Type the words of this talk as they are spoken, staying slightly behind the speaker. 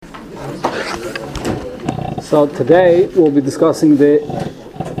So today we'll be discussing the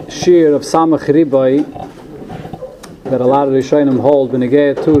Shiur of Samach Ribai that a lot of Rishonim hold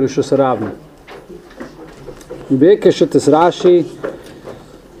b'negei to Rishus Harabim. B'ikeshet is Rashi,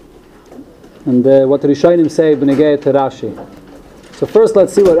 and what the Rishonim say b'negei to Rashi. So first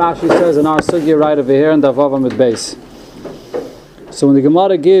let's see what Rashi says in our sugya right over here in Davav Amid Beis. So when the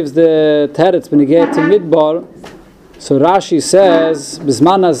Gemara gives the teretz b'negei to Midbar, so Rashi says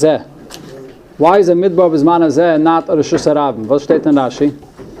B'zman hazeh. Why is a Midbar B'zman hazeh and not a Rishus Harabim? What steht in Rashi?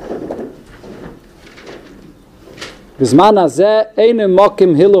 B'zman hazeh eine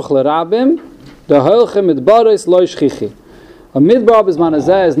mokim hiluch l'rabim the holche midbaris lo shchichi. A Midbar B'zman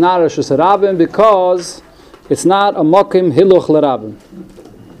hazeh is not a Rishus Harabim because it's not a mokim hiluch l'rabim.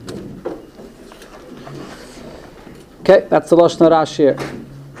 Okay, that's the Lashon Rashi here.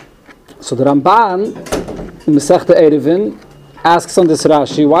 So the Ramban in Masechta Eruvin asks on this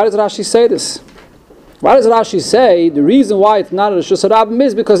Rashi, why does Rashi say this? Why does Rashi say the reason why it's not a Rishus Harabim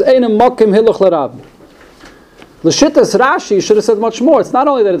is because ein mokim hiluch l'rabim? L'shittas Rashi should have said much more. It's not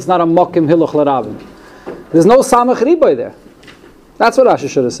only that it's not a mokim hiluch l'rabim. There's no samach ribai there. That's what Rashi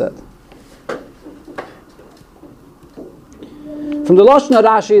should have said. From the Lashon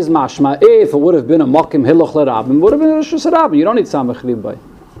Rashi is mashma, if it would have been a mokim hiluch l'rabim, it would have been a Rishus Harabim. You don't need samach ribai.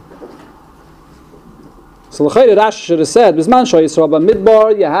 So l'chayre Rashi should have said, B'zman Shah Yisrael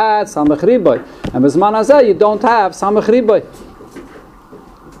Midbar you had samach ribai, and B'zman hazeh you don't have samach ribai.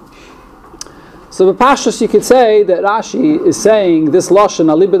 So the Pashtus you could say that Rashi is saying this lashon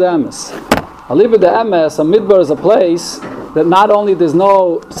aliba de'emes. Aliba de'emes, a Midbar is a place that not only there's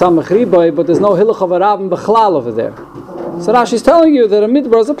no samach ribai, but there's no hiluch of harabim b'chlal over there. So Rashi is telling you that a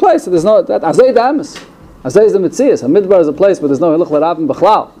Midbar is a place that there's no that azay de'emes. Azay is the mitzias. A Midbar is a place where there's no hiluch of harabim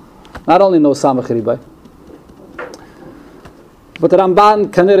b'chlal. Not only no samach ribai. But the Ramban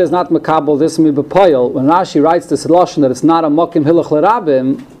Kanir is not makabel this mi b'poyel. When Rashi writes this lashon that it's not a mokim hiluch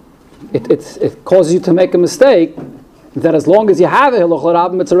l'rabim, it causes you to make a mistake that as long as you have a hiluch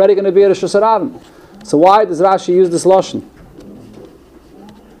l'rabim, it's already going to be a Rishus Harabim. So why does Rashi use this lashon?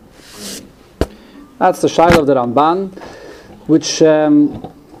 That's the shaila of the Ramban, which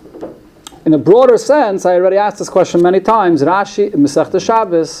in a broader sense, I already asked this question many times. Rashi, in Masechta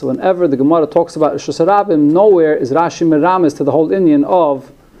Shabbos, whenever the Gemara talks about Rishus Harabim, nowhere is Rashi meramis to the whole Indian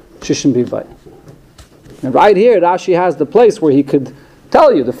of Shishim Bivai. And right here, Rashi has the place where he could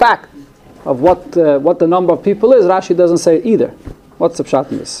tell you the fact of what the number of people is. Rashi doesn't say it either. What's the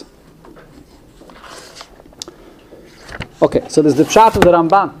pshat in this? Okay, so there's the pshat of the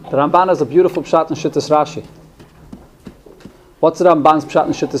Ramban. The Ramban has a beautiful pshat in Shittas Rashi. What's the Ramban's pshat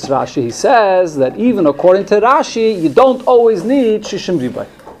in Shittas Rashi? He says that even according to Rashi, you don't always need Shishim Ribai.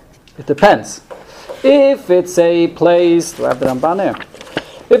 It depends. If it's a place, do I have the Ramban here?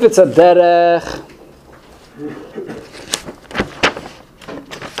 If it's a derech,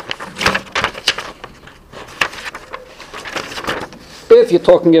 if you're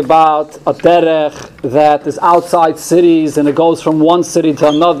talking about a derech that is outside cities and it goes from one city to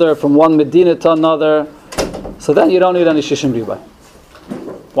another, from one medina to another, so then you don't need any Shishim Ribai.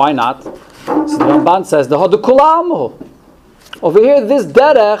 Why not? So the Ramban says, the Hadu Kulamu. Over here, this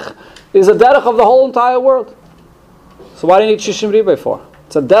derech is a derech of the whole entire world. So why do you need Shishim Ribai for?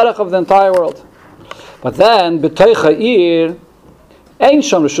 It's a derech of the entire world. But then, B'toich ha'ir, Ein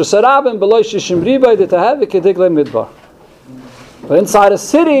sham Rishus Harabim b'lo Shishim Ribai d'tahevik k'diglei midbar. But inside a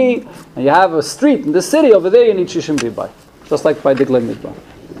city, and you have a street in the city, over there you need Shishim Ribai. Just like by diglei midbar.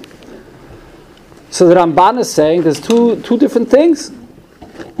 So the Ramban is saying there's two different things.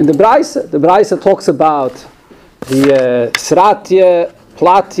 In the Braisa talks about the Sratye,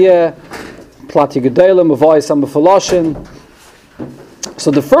 Platye Gedolim, Mavois, and Mefaloshin.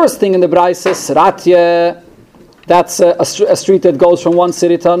 So the first thing in the Braisa, Sratye, that's a street that goes from one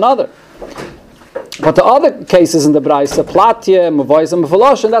city to another. But the other cases in the Braisa, Platye, Mavois, and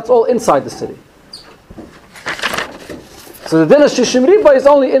Mefaloshin, that's all inside the city. So the din of Shishim Ribai is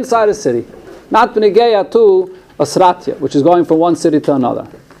only inside a city. Not b'negeya to a sratya, which is going from one city to another.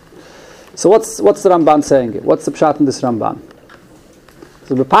 So what's the Ramban saying here? What's the pshat in this Ramban?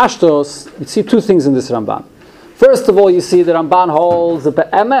 So the Pashtos, you see two things in this Ramban. First of all, you see the Ramban holds the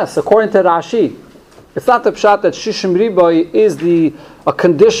be'emes, according to Rashi. It's not the pshat that Shishim Ribai is a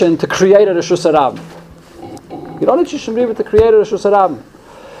condition to create a Rishus Harabim. You don't need Shishim Ribai to create a Rishus Harabim.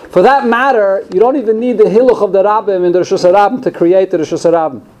 For that matter, you don't even need the hiluch of the Rabbim in the Rishus Harabim to create the Rishus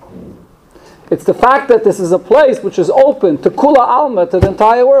Harabim. It's the fact that this is a place which is open to Kula Alma, to the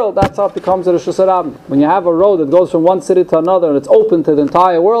entire world. That's how it becomes a Rishus Harabim. When you have a road that goes from one city to another and it's open to the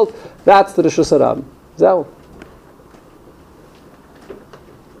entire world, that's the Rishus Harabim. Zeh.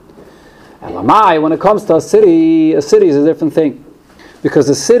 When it comes to a city is a different thing. Because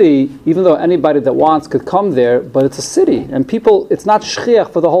a city, even though anybody that wants could come there, but it's a city, and people, it's not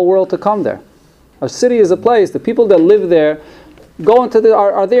shchiach for the whole world to come there. A city is a place, the people that live there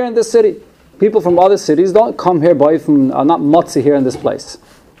are there in this city. People from other cities don't come here, are not motzi here in this place.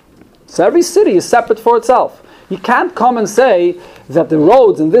 So every city is separate for itself. You can't come and say that the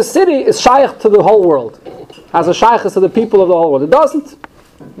roads in this city is shaykh to the whole world. As a shaykh is to the people of the whole world. It doesn't.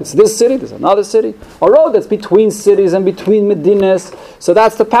 It's this city, there's another city. A road that's between cities and between medinas. So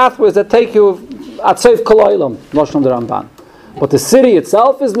that's the pathways that take you at Seif Koloilam, Lashon the Ramban. But the city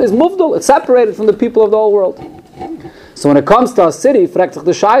itself is muvdal, it's separated from the people of the whole world. So when it comes to a city, fragt sich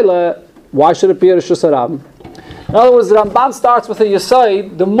the Shaila, why should it be a Rishus HaRabim? In other words, the Ramban starts with a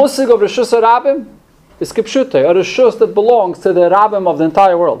Yesod, the musig of Rishus HaRabim is Kipshute, a Rishus that belongs to the Rabbim of the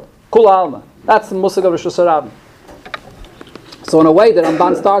entire world. Kul Alma. That's the musig of Rishus HaRabim. So in a way, the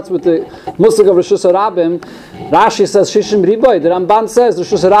Ramban starts with the musig of Rishus HaRabim. Rashi says Shishim Riboy. The Ramban says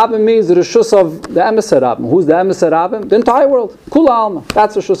Rishus HaRabim means the Rishus of the Emes HaRabim. Who's the Emes HaRabim? The entire world. Kul Alma.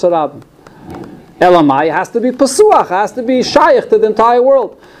 That's Rishus HaRabim. Elamai has to be Pasuach, has to be shaykh to the entire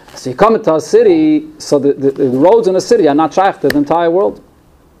world. So you come into a city, so the roads in a city are not shaykh to the entire world.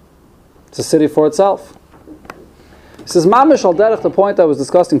 It's a city for itself. This is Mamish al Derech, the point I was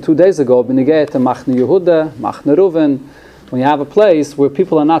discussing 2 days ago, B'negei to Machne Yehuda, Machne Ruven. When you have a place where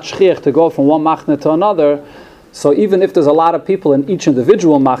people are not shchiach to go from one machne to another, so even if there's a lot of people in each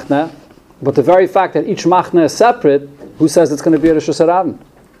individual machne, but the very fact that each machne is separate, who says it's going to be a Rishus HaRabim?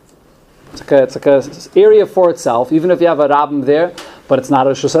 It's like an area for itself, even if you have a Rabbim there, but it's not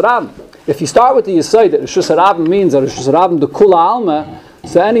a Rishus HaRabim. If you start with the Yesod that Rishus HaRabim means that Rishus HaRabim the Kula Alma,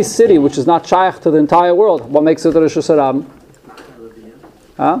 so any city which is not shaykh to the entire world, what makes it a Rishus HaRabim?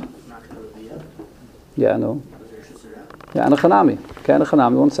 Huh? Yeah, no. Yeah, and a Chanami. Okay, and a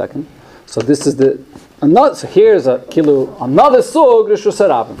Chanami, 1 second. So this is so here's another sug Rishus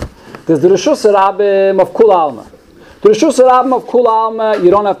HaRabim. There's the Rishus HaRabim of Kul Alma. The Rishus HaRabim of Kul Alma, you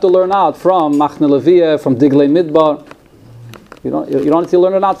don't have to learn out from Machne Leviyah, from Diglei Midbar. You don't have to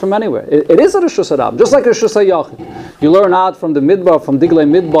learn it out from anywhere. It is a Rishus HaRabim, just like Rishus HaYachid. You learn out from the Midbar, from Diglei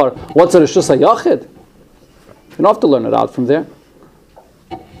Midbar, what's a Rishus HaYachid? You don't have to learn it out from there.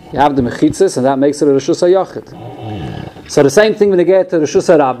 You have the Mechitzis, and that makes it a Rishus HaYachid. So the same thing when you get to Rishus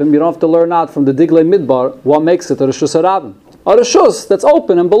HaRabim, you don't have to learn out from the Diglei Midbar what makes it a Rishus HaRabim. A Rishus that's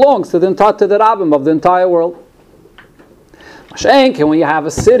open and belongs to the Rabbim of the entire world. And when you have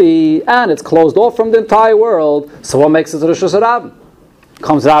a city and it's closed off from the entire world, so what makes it a Rishus HaRabim?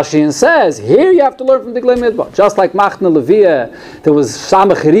 Comes Rashi and says, here you have to learn from Diglei Midbar. Just like Machne Leviyah, there was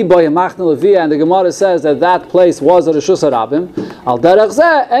Samach Riboy in Machne Leviyah, and the Gemara says that place was a Rishus HaRabim. Al derech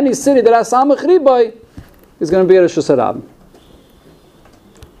zeh, any city that has Samach Riboy is going to be a Rishus HaRabim.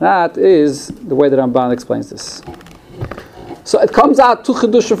 That is the way that Ramban explains this. So it comes out two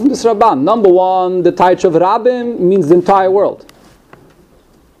Chidushim from this Ramban. Number one, the Taich of Rabbim means the entire world.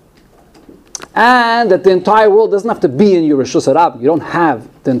 And that the entire world doesn't have to be in your Rishus HaRabim. You don't have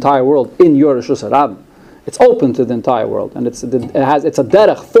the entire world in your Rishus HaRabim. It's open to the entire world. And it's a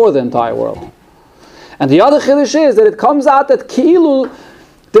derech for the entire world. And the other Chidush is that it comes out that Ki'ilu,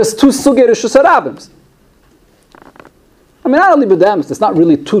 there's two Sugei Rishus HaRabims. I mean, not only with them, it's not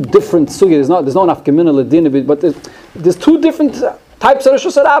really two different sugis. There's no nafkamina ledina, but there's two different types of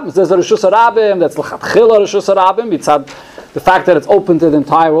Rishus HaRabim. There's a Rishus HaRabim that's l'chatchila Rishus HaRabim. It's the fact that it's open to the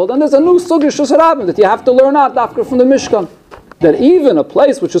entire world, and there's a new sugi Rishus HaRabim that you have to learn out after from the Mishkan. That even a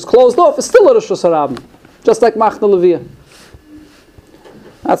place which is closed off is still a Rishus HaRabim, just like Machne Leviyah.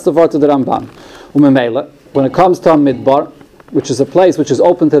 That's the word of the Ramban. Umemela, when it comes to a midbar, which is a place which is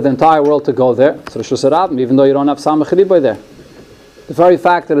open to the entire world to go there, so Rishus HaRabim, even though you don't have Samach Riboy there. The very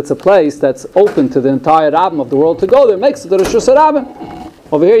fact that it's a place that's open to the entire Rabbim of the world to go there makes it a Rishus HaRabim.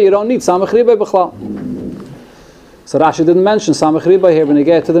 Over here you don't need Samach Riboy b'chlal. So Rashi didn't mention Samach Riboy here when you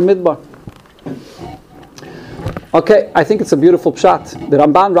get to the midbar. Okay, I think it's a beautiful pshat. The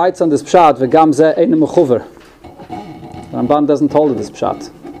Ramban writes on this pshat, V'gam zeh ein mechuver. The Ramban doesn't hold this pshat.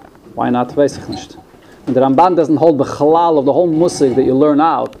 Why not? Weiß ich nicht. And the Ramban doesn't hold the chalal of the whole musig that you learn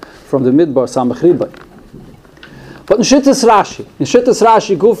out from the midbar Samach Riboy. But in Shittas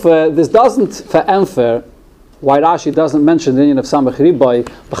Rashi Gufa, this doesn't ve'emfer why Rashi doesn't mention the union of Samach Riboy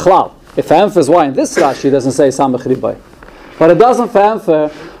b'chlal. If ve'emfer why in this Rashi doesn't say Samach Riboy. But it doesn't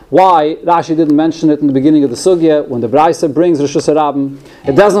ve'emfer why Rashi didn't mention it in the beginning of the sugya when the Braisa brings Rishus HaRabim.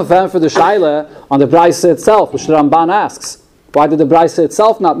 It doesn't ve'emfer the shaila on the Braisa itself, which the Ramban asks. Why did the Brisa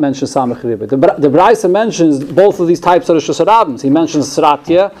itself not mention Samech Riba? The Brisa mentions both of these types of Rishus Harabim. He mentions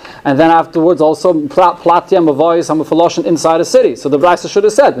Sratya, and then afterwards also Platya, Mavois, Hamafaloshin inside a city. So the Brisa should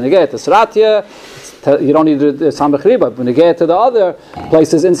have said, when you get to Sratya, you don't need Samech Riba. When you get to the other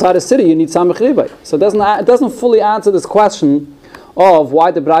places inside a city, you need Samech Riba. So it doesn't fully answer this question of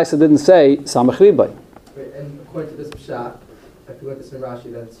why the Brisa didn't say Samech Riba. And according to this Pshat, if you look at this in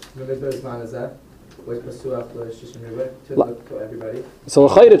Rashi, that's Memidbar Zman Azeh, with Pasuach L'Shishim Riba, to everybody. So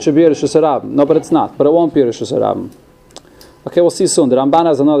L'chayr it should be Rishus Harabim. No, but it's not. But it won't be Rishus Harabim. Okay, we'll see soon. The Ramban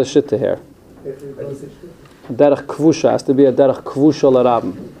has another shitta here. Derech Kvusha has to be a Derech Kvusha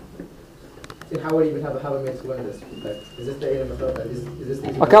L'Rabim. How would you even have a Havamid to learn this? Is this the Eidim Mechel? Is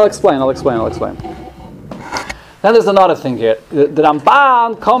this? Okay, I'll explain. Then there's another thing here. The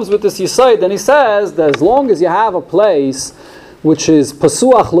Ramban comes with this Yisoid, and he says that as long as you have a place which is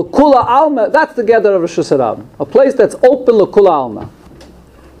Pasuach L'Kula Alma, that's the gather of Rishus Harabim. A place that's open L'Kula Alma.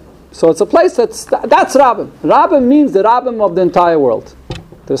 So it's a place that's Rabbim. Rabbim means the Rabbim of the entire world.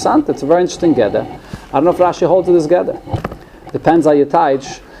 Interessant? It's a very interesting gather. I don't know if Rashi holds to this gather. Depends how you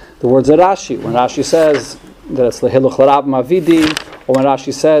teach the words of Rashi. When Rashi says that it's L'Hiluch L'Rabbim Avidi, or when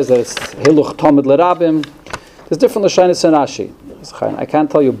Rashi says that it's Hiluch Tomid L'Rabbim, there's different Lashonos in Rashi. I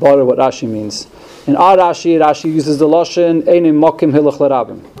can't tell you better what Rashi means. In our Rashi uses the Lashon Einim Mokim Hiluch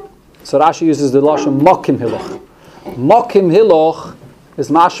L'Rabbim. So Rashi uses the Lashon Mokim Hiluch. Mokim Hiluch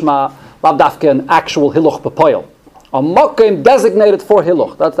is mashma labdafke an actual Hiluch b'poil. A Mokim designated for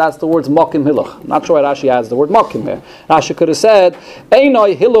Hiluch. That's the words Mokim Hiluch. Not sure why Rashi adds the word Mokim here. Rashi could have said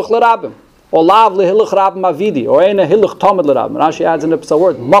Einoi Hiluch L'Rabbim, or Lav L'Hiluch Rabbim Avidi, or Einoi Hiluch Tomid L'Rabbim. Rashi adds in the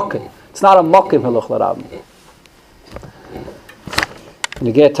word Mokim. It's not a Mokim Hiluch L'Rabbim.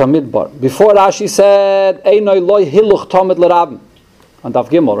 You get to Midbar. Before Rashi said, Einoi loy hiluch tomid l'rabim. On Daf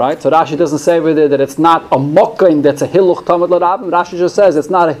Gimel, right? So Rashi doesn't say over there that it's not a mokim that's a hiluch tomid l'rabim. Rashi just says it's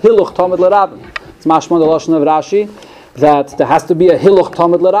not a hiluch tomid l'rabim. It's mashma the lashon of Rashi that there has to be a hiluch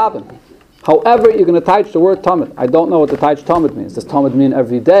tomid l'rabim. However, you're going to teach the word tomid. I don't know what the teach tomid means. Does tomid mean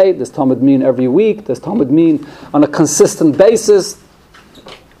every day? Does tomid mean every week? Does tomid mean on a consistent basis?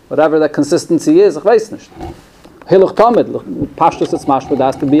 Whatever that consistency is, ich weiß nicht. Hiluch Tamid, Pashtus it's mashma, there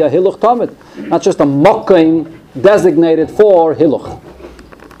has to be a Hiluch Tamid, not just a Mokim designated for Hiluch.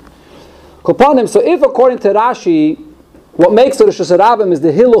 So if according to Rashi, what makes the Rishus Harabim is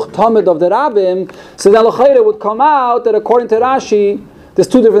the Hiluch Tamid of the Rabbim, so then L'chayre would come out that according to Rashi, there's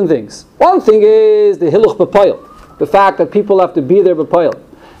two different things. One thing is the Hiluch B'Poil, the fact that people have to be there B'Poil.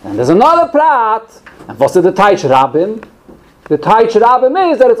 And there's another prat, and what's the Taich Rabbim? The Taich Rabbim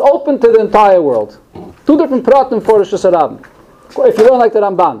is that it's open to the entire world. Two different pratim for Rishus Harabim. If you don't like the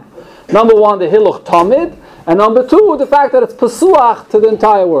Ramban. Number one, the Hiluch Tamid, and number two, the fact that it's Pasuach to the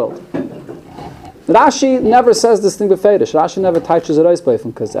entire world. Rashi never says this thing befedish. Rashi never teaches a reis by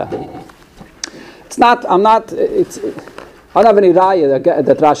from Kazeh. It's not, I don't have any raya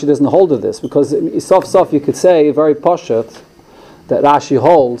that Rashi doesn't hold of this, because sof you could say, very poshet, that Rashi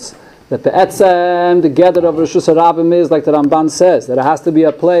holds that the etzem, the gather of Rishus Harabim is, like the Ramban says, that it has to be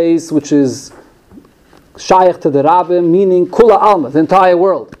a place which is shaykh to the Rabbim, meaning Kula Alma, the entire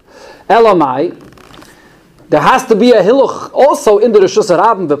world. Elamai, there has to be a Hiluch also in the Rishus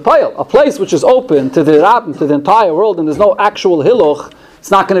Harabim V'Poil, a place which is open to the Rabbim, to the entire world, and there's no actual Hiluch.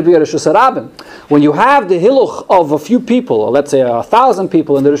 It's not going to be a Rishus Harabim. When you have the Hiluch of a few people, or let's say 1,000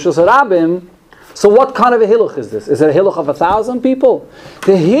 people in the Rishus Harabim, so what kind of a Hiluch is this? Is it a Hiluch of 1,000 people?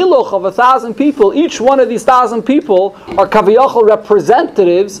 The Hiluch of 1,000 people, each one of these 1,000 people are Kaviyachal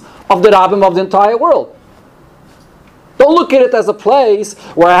representatives of the Rabbim of the entire world. Don't look at it as a place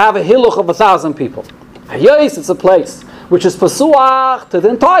where I have a Hiluch of 1,000 people. Yes, it's a place which is Pasuach to the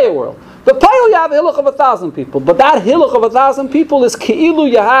entire world. The Poil you have a Hiluch of 1,000 people, but that Hiluch of 1,000 people is Ki'ilu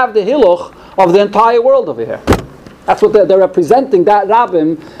you have the Hiluch of the entire world over here. That's what they're representing, that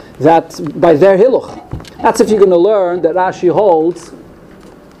Rabbim, that by their Hiluch. That's if you're going to learn that Rashi holds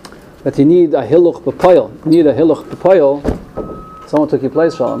that you need a Hiluch B'Poil. You need a Hiluch B'Poil. Someone took your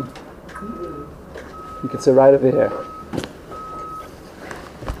place, Shalom. You can sit right over here.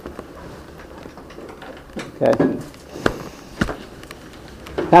 Okay.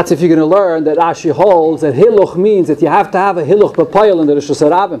 That's if you're going to learn that Rashi holds that Hiluch means that you have to have a Hiluch B'Poil in the Rishus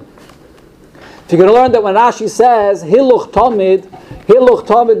Harabim. If you're going to learn that when Rashi says Hiluch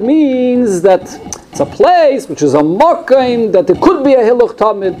Tamid means that it's a place which is a Mokim, that there could be a Hiluch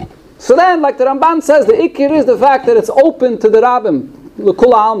Tamid. So then, like the Ramban says, the Ikir is the fact that it's open to the Rabbim,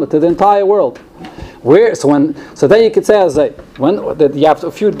 L'Kula Alma, to the entire world. So then you could say, you have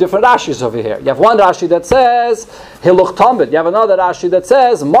a few different Rashis over here. You have one Rashi that says Hiluch Tamid. You have another Rashi that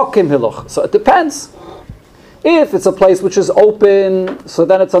says Mokim Hiluch. So it depends. If it's a place which is open, so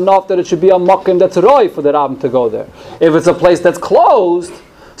then it's enough that it should be a makom that's roi for the Rabbim to go there. If it's a place that's closed,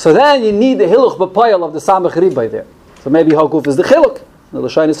 so then you need the hiluch b'poil of the samach ribai there. So maybe Hakuf is the chiluk. The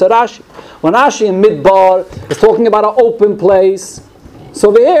L'shaynis Rashi. When Rashi in Midbar is talking about an open place, so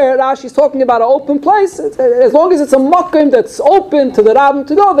over here Rashi is talking about an open place. As long as it's a makom that's open to the Rabbim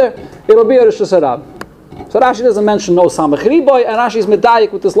to go there, it'll be a Rishus HaRabbim. So Rashi doesn't mention no samach ribai, and Rashi is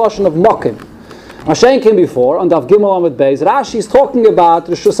medayik with this lashon of makom. Mashen came before on Daf Gimel Amud Beis. Rashi is talking about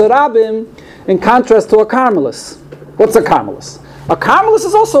Rishus HaRabbim in contrast to a Carmelis. What's a Carmelis? A Carmelis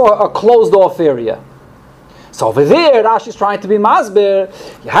is also a closed-off area. So over there, Rashi is trying to be masbir.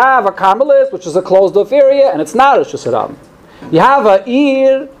 You have a Carmelis, which is a closed-off area, and it's not Rishus HaRabbim. You have a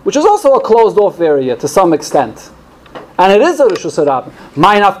Ir, which is also a closed-off area to some extent. And it is a Rishus HaRabbim.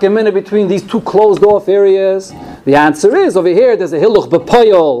 My nafkamina between these two closed-off areas? The answer is, over here there's a hiluch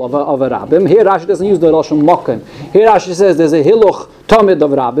b'poyol of a Rabbim. Here Rashi doesn't use the Roshon Mokken. Here Rashi says there's a hiluch tomid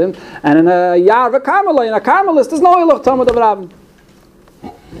of Rabbim. And in a Yar of a Carmelite, in a Carmelis, there's no hiluch tomid of Rabbim.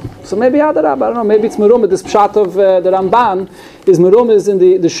 So maybe Adarab, I don't know, maybe it's Merumah, this pshat of the Ramban, is Merumah is in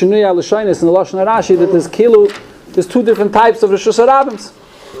the Shinui al-Shainis, in the Lashon Rashi, that there's two different types of Rishus HaRabbims.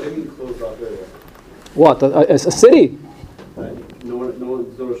 What do you mean closed off area? What, a city? No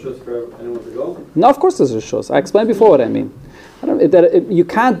Rishus for anyone to go? No, of course there's Rishus. I explained before what I mean. You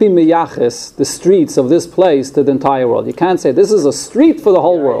can't be meyaches the streets of this place to the entire world. You can't say, this is a street for the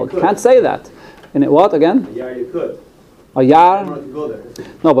whole world. You can't say that. And what, again? A yar you could. A yar? Anyone to go there.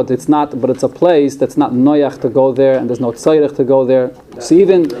 No, but it's not. But it's a place that's not noyach to go there, and there's no tzayrich to go there. So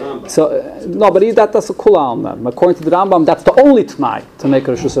even that's a kula alma. According to the Rambam, that's the only t'nai to make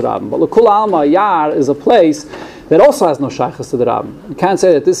a Rishus HaRabbim. But the kula alma, a yar is a place that also has no shaykhs to the Rabbim. You can't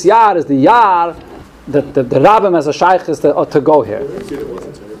say that this yar is the yar that the Rabbim has a shaykhs to go here. Didn't we say there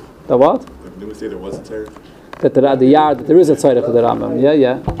wasn't tzarech? The what? Didn't we say there wasn't tzarech? That the yar that there is a tzarech to the Rambam.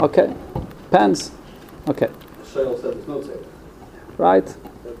 Yeah. Okay. Depends. Okay. Shail said there's no tzarech. Right?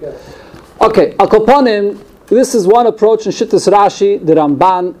 Okay, Al Koponim, this is one approach in Shittas Rashi, the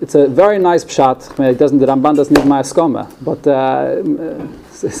Ramban. It's a very nice pshat. I mean, the Ramban doesn't need my askoma, but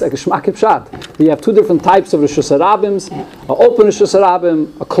it's like a shmaki pshat. You have two different types of Rishus HaRabbims, an open Rishus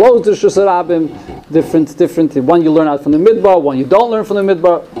HaRabbim, a closed Rishus HaRabbim, different. One you learn out from the Midbar, one you don't learn from the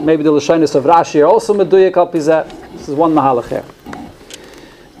Midbar. Maybe the L'shainis of Rashi are also meduyek al pizeh. This is one mahalach here.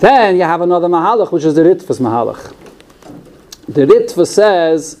 Then you have another mahalach, which is the Ritva's mahalach. The Ritva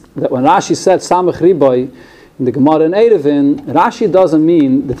says that when Rashi said Samach Riboy in the Gemara in Erevin, Rashi doesn't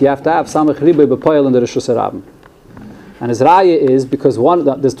mean that you have to have Samach Riboy b'poil in the Rishus HaRabbim. And his raya is because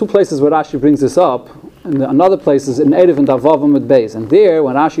there's two places where Rashi brings this up, and another place is in Erevin Davavim with Beis. And there,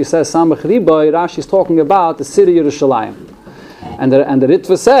 when Rashi says Samach Riboy, Rashi is talking about the city of Yerushalayim. And the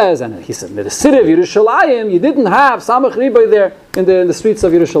Ritva says, and he said, in the city of Yerushalayim, you didn't have Samach Riboy there in the streets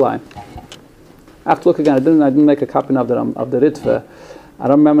of Yerushalayim. I have to look again. I didn't make a copy of the Ritva. I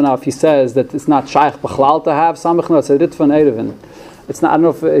don't remember now if he says that it's not shaykh b'chlal to have samach. No, it's a Ritva and Erevin. It's not. I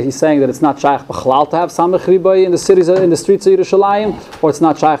don't know if he's saying that it's not shaykh b'chlal to have samach riboy in the streets of Yerushalayim, or it's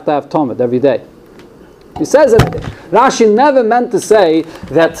not shaykh to have tomid every day. He says that Rashi never meant to say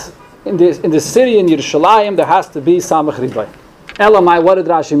that in the city in Yerushalayim there has to be samach riboy. Elamai, what did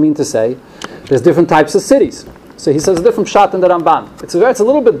Rashi mean to say? There's different types of cities. So he says a different shot in the Ramban. It's a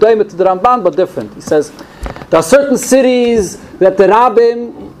little bit daimet to the Ramban, but different. He says there are certain cities that the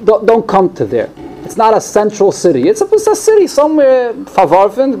Rabbim don't come to there. It's not a central city. It's a city somewhere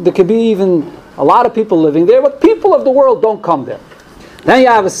favarfen. There could be even a lot of people living there, but people of the world don't come there. Then you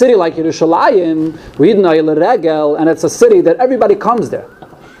have a city like Yerushalayim, regel, and it's a city that everybody comes there.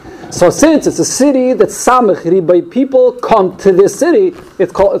 So since it's a city that samach ribai people come to this city,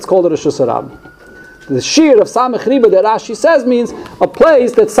 it's called a Rishus HaRabbim. The Shiur of Samach Riba that Rashi says means a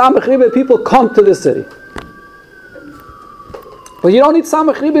place that Samach Riba people come to the city. But you don't need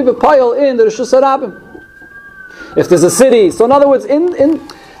Samach Riba b'payil in the Rishus HaRabbim. If there's a city, so in other words,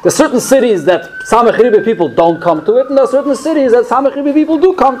 there's certain cities that Samach Riba people don't come to it, and there are certain cities that Samach Riba people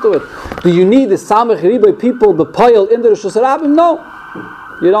do come to it. Do you need the Samach Riba people b'payil in the Rishus HaRabbim? No,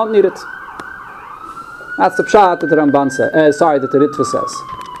 you don't need it. That's the pshat that the Ramban says. That the Ritva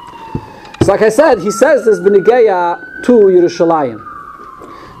says. So like I said, he says this b'negeya to Yerushalayim.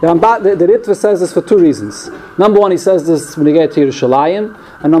 The Ritva says this for two reasons. Number one, he says this b'negeya to Yerushalayim,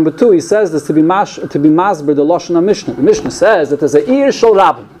 and number two, he says this to be masber the Lashon HaMishnah. The Mishnah says that there's a Ir Shel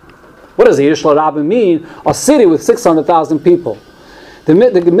Rabbim. What does Ir Shel Rabbim mean? A city with 600,000 people. The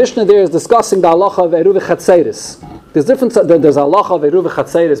Mishnah there is discussing the halacha of Eruv Chatzeris. There's a halacha of Eruv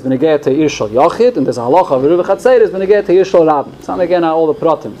Chatzeris b'negeya to Ir Shel Yachid, and there's a halacha of Eruv Chatzeris b'negeya to Ir Shel Rabbim. It's not again all the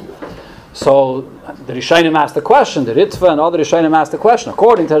pratim. So the Rishonim asked the question, the Ritva and other Rishonim asked the question.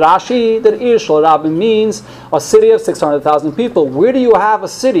 According to Rashi, that Ir Shel Rabim means a city of 600,000 people. Where do you have a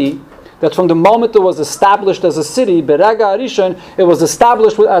city that from the moment it was established as a city, Berega Arishon, it was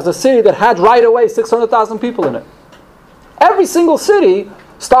established as a city that had right away 600,000 people in it? Every single city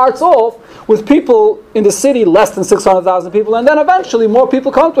starts off with people in the city less than 600,000 people, and then eventually more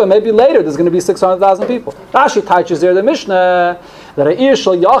people come to it. Maybe later there's going to be 600,000 people. Rashi teaches there the Mishnah that a Ir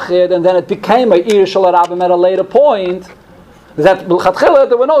Shel Yachid, and then it became a Ir Shel Rabim at a later point, that B'lchatchila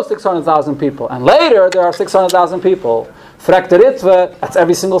there were no 600,000 people, and later there are 600,000 people. Frek the Ritva, that's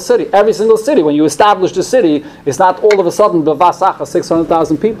every single city. Every single city, when you establish the city, it's not all of a sudden B'vasacha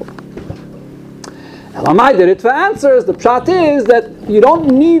 600,000 people. Elamai, the Ritva answers, the pshat is that you don't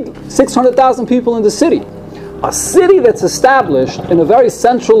need 600,000 people in the city. A city that's established in a very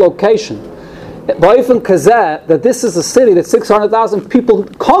central location, that this is a city that 600,000 people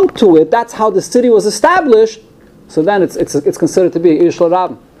come to it, that's how the city was established, so then it's considered to be Ir Shel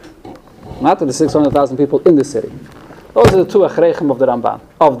Rabim. Not that the 600,000 people in the city. Those are the two achreichim of the Ramban,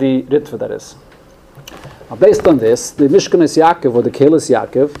 of the Ritva, that is. Now, based on this, the Mishkanis Yaakov, or the Kelis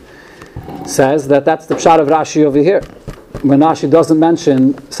Yaakov, says that that's the pshat of Rashi over here, when Rashi doesn't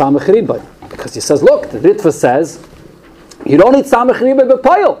mention Samech Ribai. Because he says, look, the Ritva says, you don't need Samech Ribai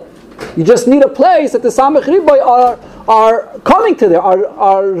b'payil. You just need a place that the Samech Ribai are coming to there, are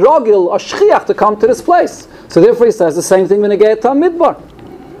rogil, or shchiach to come to this place. So therefore he says the same thing when they get to Midbar.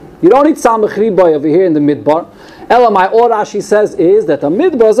 You don't need Samech Ribai over here in the Midbar. Elamai, all Rashi says is that the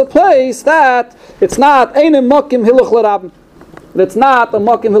Midbar is a place that it's not Einem Mokim Hiluch L'Rabim. It's not a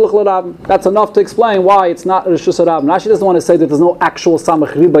Mokim Hiluch L'Rabim. That's enough to explain why it's not Rishus Rabim. Rashi doesn't want to say that there's no actual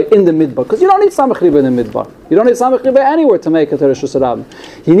Samech Ribai in the Midbar, because you don't need Samech Ribai in the Midbar. You don't need Samech Ribai anywhere to make it a Rishus Rabim.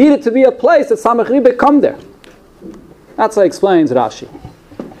 You need it to be a place that Samech Ribai come there. That's how he explains Rashi.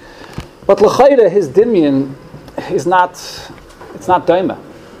 But l'chayre, his dimyan is not, it's not daima.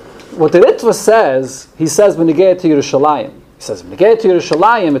 What the Ritva says, he says when you get to Yerushalayim. He says when you get to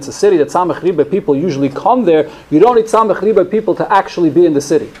Yerushalayim, it's a city that Samech Ribai people usually come there. You don't need Samech Ribai people to actually be in the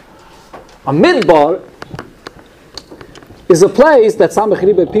city. A Midbar is a place that Samech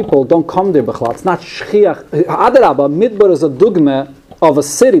Ribai people don't come there b'chlal. It's not shchiach. Adarabah, Midbar is a dugma of a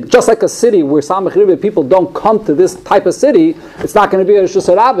city, just like a city where Samech Ribai people don't come to this type of city. It's not going to be a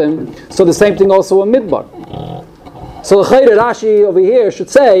Rishus Rabim. So the same thing also a Midbar. So the Chayre Rashi over here should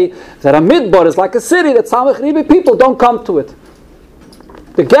say that a Midbar is like a city that Samech Ribai people don't come to it.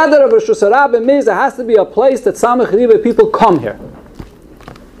 The gather of Rishus Rabim means it has to be a place that Samech Ribai people come here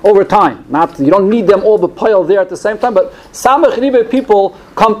over time. Not, you don't need them all b'payil there at the same time, but Samech Ribai people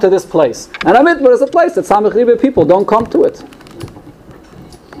come to this place. And a Midbar is a place that Samech Ribai people don't come to it.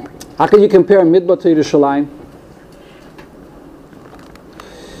 How can you compare Midbar to Yerushalayim?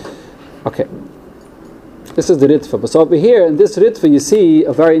 Okay. This is the Ritva. But so over here, in this Ritva, you see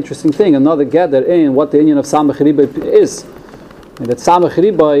a very interesting thing, another gather in what the union of Samech Ribai is. And that Samech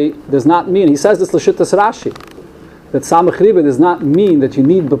Ribai does not mean, he says this L'shittas Rashi, that Samech Ribai does not mean that you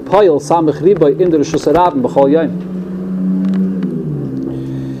need b'payil Samech Ribai in the Rishus Rabim b'chol yom.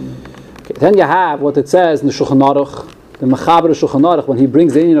 Okay, then you have what it says in the Shulchan Aruch, the Mechaber Shulchan Aruch, when he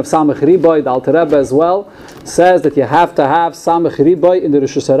brings the union of Samech Ribai, the Alter Rebbe as well, says that you have to have Samech Ribai in the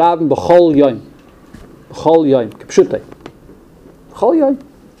Rishus Rabim b'chol yom. B'chol yom, k'pshutay. B'chol yom.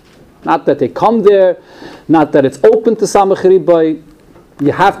 Not that they come there, not that it's open to Samech Ribai.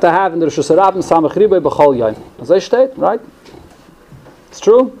 You have to have in the Rishus Rabim Samech Ribai b'chol yom. As I state, right? It's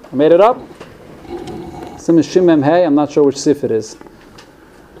true. I made it up. Siman Shin Mem Hey. I'm not sure which sif it is.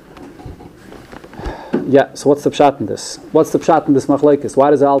 Yeah. So what's the pshat in this? What's the pshat in this machlekes? Why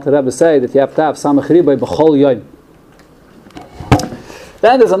does the Alter Rebbe say that you have to have Samech Ribai b'chol yom?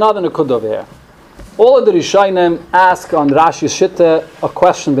 Then there's another nekudah over here. All of the Rishonim ask on Rashi's Shitta a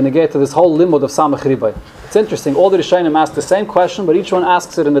question when they get to this whole limud of Samech Ribai. It's interesting. All the Rishonim ask the same question, but each one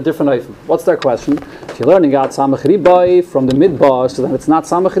asks it in a different item. What's their question? If you're learning out Samech Ribai from the Midbar, so then it's not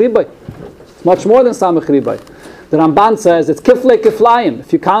Samech Ribai. It's much more than Samech Ribai. The Ramban says it's Kiflei Kiflayim.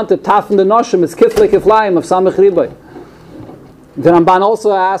 If you count the Taf and the Noshim, it's Kiflei Kiflayim of Samech Ribai. The Ramban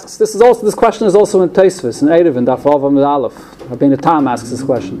also asks, this question is also in Tosfos, in Erevin, Daf Vav Amud Aleph. Rabbeinu Tam asks this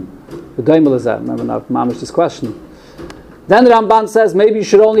question. The Daimel is that. Remember now, Mamish this question. Then the Ramban says maybe you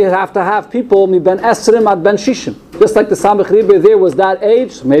should only have to have people mi ben esrim ad ben shishim. Just like the Samech Ribai there was that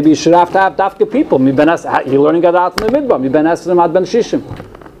age, so maybe you should have to have dafka people. Mi ben you're learning it out from the Midbar. Mi ben esrim ad ben shishim.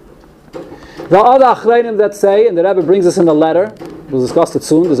 The other achreinim that say, and the Rebbe brings this in the letter, we'll discuss it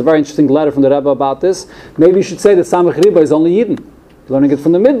soon, there's a very interesting letter from the Rebbe about this, maybe you should say that Samech Ribai is only Yidden. Learning it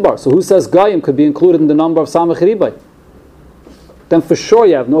from the Midbar. So who says Goyim could be included in the number of Samech Ribai? then for sure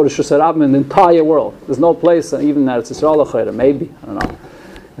you have no Rosh Hashanah in the entire world. There's no place, even that it's Yisrael Chayra, maybe, I don't know.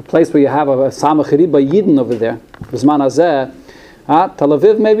 A place where you have a Samach Riba Yidden over there. Bisman Hazeh. Tel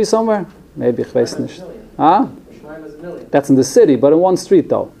Aviv maybe somewhere? Maybe, ich weiß nicht. That's in the city, but in one street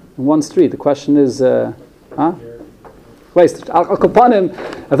though. In one street. The question is, I'll upon him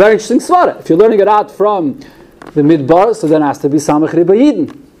a very interesting svara. If you're learning it out from the Midbar, so then it has to be Samach Riba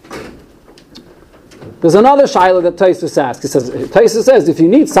Yidden. There's another shaila that Taisus asks. Taisus says, if you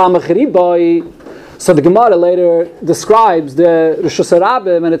need Samach Riba, so the Gemara later describes the Rosh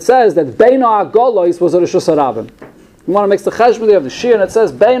Hashanah, and it says that Beina Agolois was a Rosh Hashanah. The Gemara makes the cheshbon there of the Shiur, and it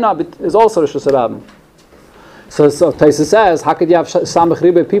says Beina is also Rosh Hashanah. So Taisus says, how could you have Samach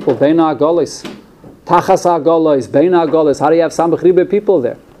Riba people? Beina Agolois. Tachas Agolois, Beina Agolois. How do you have Samach Riba people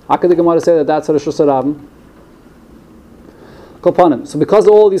there? How could the Gemara say that that's a Rosh Hashanah? So because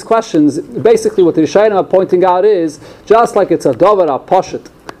of all these questions, basically what the Rishonim are pointing out is, just like it's a dover, a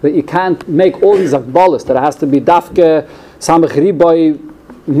poshet, that you can't make all these akbalas, that it has to be dafke, samach riboy,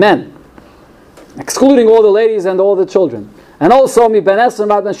 men, excluding all the ladies and all the children. And also, mi ben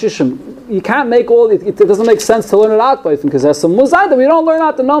esrimvad ben shishim, you can't make all, it doesn't make sense to learn it out by them, because there's some muzay that we don't learn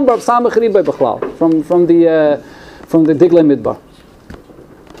out the number of samach riboy b'chlal, from the Diglei Midbar.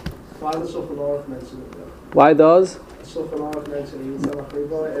 Why does Shulchan Aruch mention it? Why does? Shulchan Aruch mentioned you eat Samach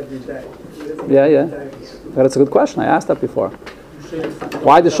Riboy every day. Yeah. That's a good question. I asked that before.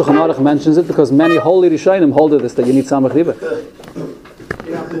 Why does Shulchan Aruch mentions it? Because many holy Rishonim hold this that you need Samach Riboy.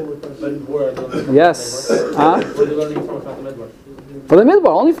 Yes. For the Midbar,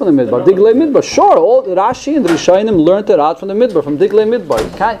 only from the Midbar. Diglei Midbar. Sure, all the Rashi and the Rishonim learned it out from the Midbar, from Diglei Midbar. You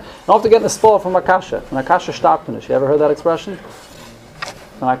don't have to get in the spore from Akasha. From Akasha Starpenish. You ever heard that expression?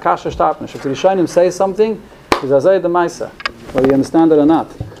 From Akasha Starpenish. If the Rishonim say something, it's Azay the Maisa, whether you understand it or not.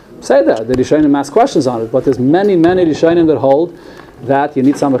 Say that. The Rishonim ask questions on it, but there's many Rishonim that hold that you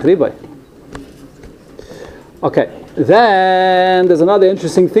need Samach Riboy. Okay, then there's another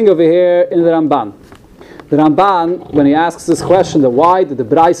interesting thing over here in the Ramban. The Ramban, when he asks this question, that why did the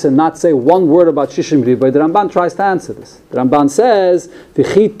Braisa not say one word about Shishim Riboy, the Ramban tries to answer this. The Ramban says,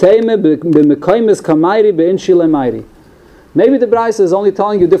 V'chi teime b'mekaymes kamayri b'inshi lemayri. Maybe the Braisa is only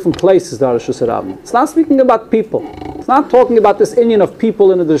telling you different places that are Rosh Hashanah. It's not speaking about people. It's not talking about this inyan of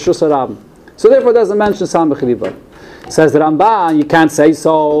people in the Rosh Hashanah. So therefore it doesn't mention Samach Riboy. Says the Ramban, you can't say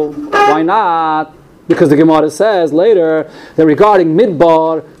so. Why not? Because the Gemara says later that regarding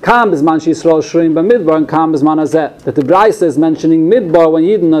Midbar, Kam Bizman Yisrael Shrim Midbar and Kam Bizman Hazeh. That the Braisa is mentioning Midbar when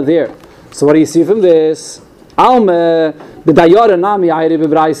Yidden are there. So what do you see from this? Alme b'dayara nami ayri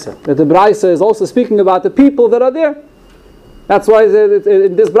b'Braisa. That the Braisa is also speaking about the people that are there. That's why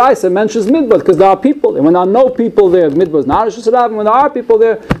this Braisa mentions Midbar, because there are people. And when there are no people there, Midbar is not Rosh Hashanah. When there are people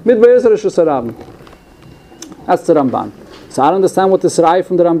there, Midbar is Rosh Hashanah. That's the Ramban. So I don't understand what this Rai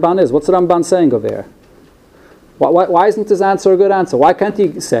from the Ramban is. What's the Ramban saying over here? Why isn't this answer a good answer? Why can't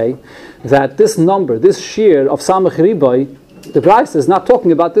he say that this number, this Shiur of Samach Riboy, the Braisa is not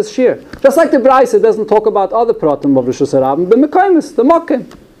talking about this Shiur? Just like the Braisa doesn't talk about other pratim of Rosh Hashanah, but Mekaymis, the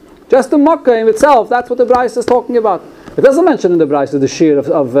Mokkim. Just the Mokkim itself, that's what the Braisa is talking about. It doesn't mention in the Braisa the Shiur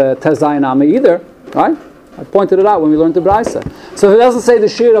of Tezayin Ame either, right? I pointed it out when we learned the Braisa. So if it doesn't say the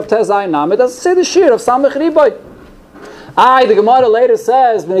Shiur of Tezayin Ame, it doesn't say the Shiur of Samach Riboy. The Gemara later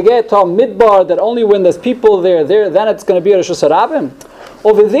says, when you get to Midbar, that only when there's people there, then it's going to be a Rosh Hashanah.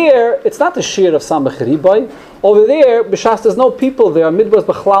 Over there, it's not the Shiur of Samach Riboy. Over there, b'shas there's no people there. Midbar is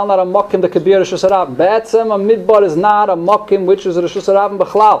b'chlal not a Mokkim that could be a Rosh Hashanah. Be'etzem, a Midbar is not a Mokkim which is a Rosh Hashanah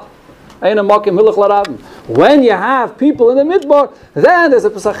b'chlal. Ain't a Mokkim hilach l'Rabim. When you have people in the Midbar, then there's a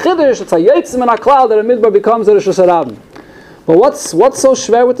Pesach Chiddush, it's a Yitzim and a Klal that a Midbar becomes a Rosh Hashanah. But what's so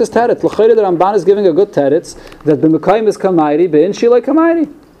schwer with this teretz? L'chayre the Ramban is giving a good teretz that b'mekayim is kamayri, b'inshi like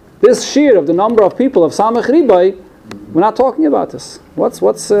kamayri. This Shiur of the number of people of Samach Riboy, we're not talking about this. Why is the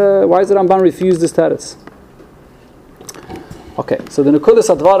Ramban refuse this teretz? Okay, so the Nekudas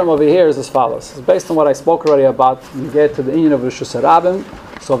Advarim over here is as follows. It's based on what I spoke already about when you get to the inyan of Rosh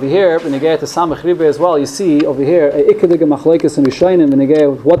Hashanah. So over here, when you get to Samach Riboy as well, you see over here a ikkadige machlekes and rishonim. When you get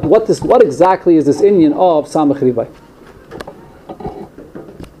what exactly is this inyan of Samach Riboy?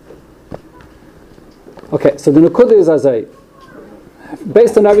 Okay, so the Nekuda is Azay.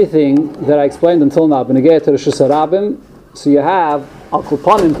 Based on everything that I explained until now, when you get to Rosh Hashanah, so you have Al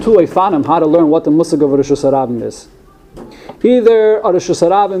Kulpanim two Eifanim how to learn what the Musag of Rosh Hashanah is. Either a Rosh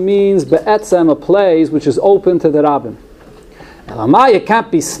Hashanah means Be'etzem, a place which is open to the Rabbim. Elamai, it can't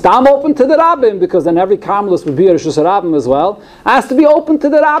be stam open to the Rabbim, because then every Carmelist would be a Rosh Hashanah as well. It has to be open to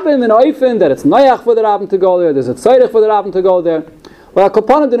the Rabbim in Oifen, that it's Noyach for the Rabbim to go there, there's a Tzorech for the Rabbim to go there. Well, Al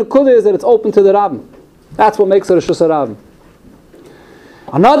Kulpanim, the Nekuda is that it's open to the Rabbim. That's what makes it a Rosh Hashanah.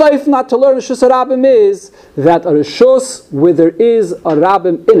 Another if not to learn Rishus Rabbim is that a Rishus where there is a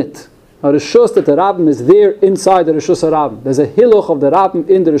Rabbim in it. A Rishus that the Rabbim is there inside the Rishus Rabbim. There's a Hiluch of the Rabbim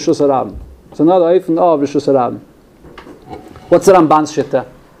in the Rishus Rabbim. It's another Eifn of Rishus Rabbim. What's the Ramban's Shitta?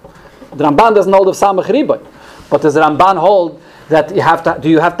 The Ramban doesn't hold of Samach Riboy. But does the Ramban hold that do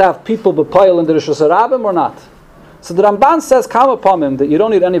you have to have people bepoil in the Rishus Rabbim or not? So the Ramban says, come upon him, that you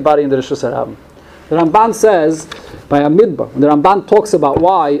don't need anybody in the Rishus Rabbim. The Ramban says, by a midbar, when the Ramban talks about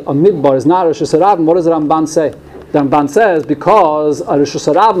why a midbar is not a Rishus Rabbim, what does the Ramban say? The Ramban says, because a Rishus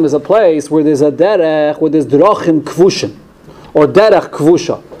Rabbim is a place where there's a derech, where there's drochim kvushim, or derech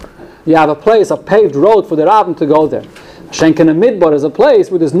kvusha. You have a place, a paved road for the Rabbim to go there. Shenken a midbar is a place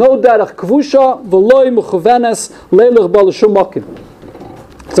where there's no derech kvusha, v'loi mechuvenes leilich bal shum makim.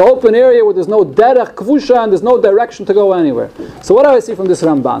 It's an open area where there's no derech kvusha and there's no direction to go anywhere. So what do I see from this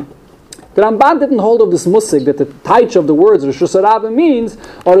Ramban? The Ramban didn't hold of this musig that the taich of the words Rishus Rabbim means,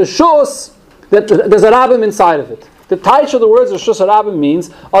 or Rishus, that there's a Rabbim inside of it. The taich of the words Rishus Rabbim means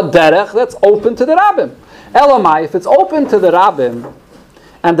a derech that's open to the Rabbim. Elamai, if it's open to the Rabbim,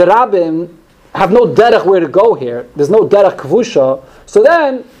 and the Rabbim have no derech where to go here, there's no derech kvusha, so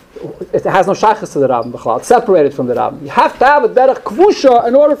then it has no shaykhs to the Rabbim. It's separated from the Rabbim. You have to have a derech kvusha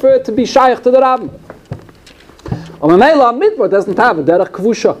in order for it to be shaykh to the Rabbim. A midbar doesn't have a derech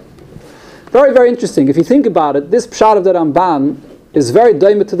kvusha. Very, very interesting. If you think about it, this pshat of the Ramban is very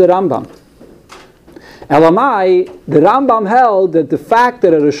doimah to the Rambam. Elamai, the Rambam held that the fact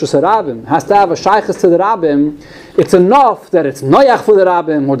that a Rishus Rabbim has to have a shaykhs to the Rabbim, it's enough that it's noyach for the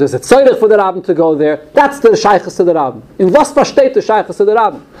Rabbim, or there's a tzorich for the Rabbim to go there. That's the shaykhs to the Rabbim. In was versteht the shaykhs to the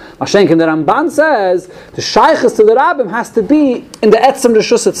Rabbim? Mashenk in the Ramban says the shaykhs to the Rabbim has to be in the etzem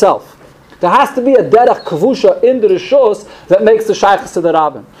Rishus itself. There has to be a derech kavusha in the Rishus that makes the shaykhs to the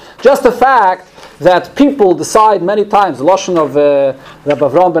Rabbim. Just the fact that people decide many times, the Lashon of Rabbi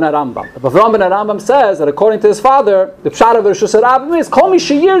Avram ben Rambam. Rabbi Avram ben Rambam says that according to his father, the pshat of Rishus Rabbim is, Kol mi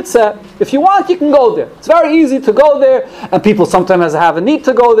sheyirtze, if you want, you can go there. It's very easy to go there, and people sometimes have a need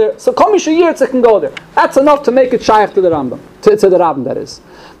to go there, so Kol mi sheyirtze can go there. That's enough to make it shaykh to the Rambam, to the Rabbim that is.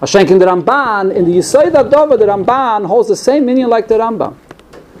 Mashenk in the Ramban, in the Yisod HaDova, the Ramban holds the same meaning like the Rambam.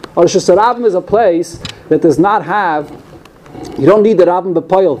 Or Rishus Rabbim is a place that does not have, you don't need the Rabbim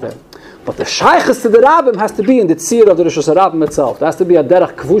bepoil there. But the shaykhs to the Rabbim has to be in the tzir of the Rishus Rabbim itself. There has to be a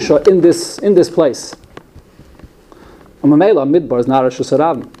derech kvusha in this place. A mamela midbar is not a Rishus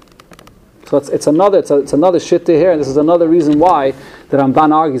Rabbim. So it's another shit to hear, and this is another reason why the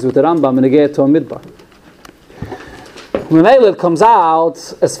Ramban argues with the Rambam and get to a midbar. Mamela, it comes out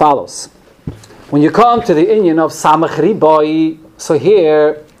as follows. When you come to the inyan of samach riboy, so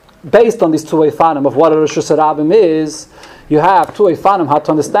here, based on these two ifanim of what a Rishus Rabbim is, you have two ifanim how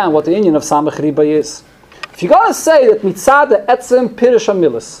to understand what the inyan of Samach Riba is. If you're going to say that mitzad the etzem pirish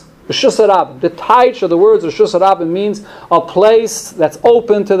hamilas, Rishus Rabbim, the taich of the words Rishus Rabbim means a place that's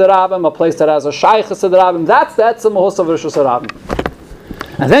open to the Rabbim, a place that has a shaykhs to the Rabbim, that's the etzem mahos of Rishus Rabbim.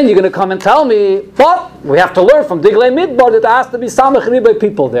 And then you're going to come and tell me, but we have to learn from Diglei Midbar that there has to be Samach Riba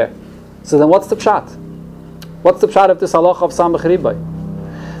people there. So then what's the pshat? What's the pshat of this halacha of Samach Riba?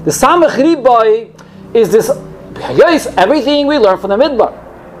 The Samach Riba is this, yes, everything we learn from the Midbar.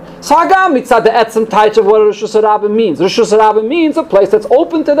 So Hagam mitzad the etzem taich of what Rishus Rabbim means. Rishus Rabbim means a place that's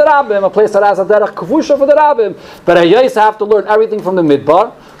open to the Rabbim, a place that has a derech kavusha for the Rabbim. But I have to learn everything from the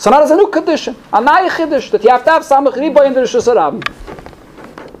Midbar. So now there's a new condition, a naya chiddush, that you have to have Samach Riba in the Rishus Rabbim.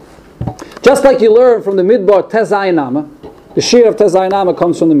 Just like you learn from the Midbar Tezai Nama, the Shiur of Tezai Nama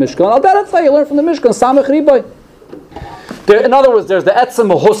comes from the Mishkan. Al that's why you learn from the Mishkan Samach Riba. In other words, there's the etzem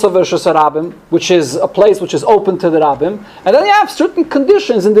mahus of Rishus Rabbim, which is a place which is open to the Rabbim, and then you have certain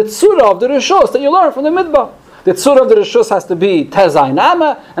conditions in the tzura of the Rishus that you learn from the Midbar. The tzura of the Rishus has to be Tezai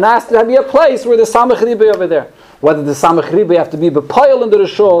Nama, and has to be a place where the Samach Riba over there. Whether the Samach Riba have to be bepoil in the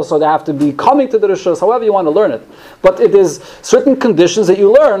Rishus, or they have to be coming to the Rishus, however you want to learn it. But it is certain conditions that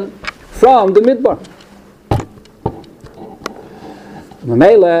you learn from the Midbar.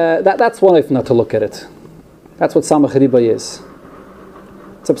 That's one way not to look at it. That's what Samach Riba is.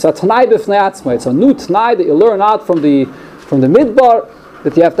 It's a t'nai b'fnei atzma. It's a new t'nai that you learn out from the Midbar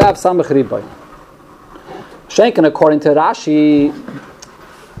that you have to have Samach Riba. Shenken, according to Rashi,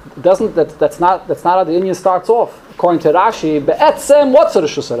 that's not how the inyan starts off. According to Rashi, be'etzem, what's a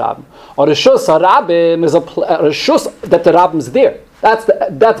Rishus Rabbim? A Rishus Rabbim is a Rishus that the Rabbim is there.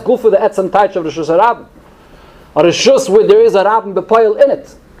 That's good for the etzem taich of Rishus Rabbim. A Rishus where there is a Rabbim bepoil in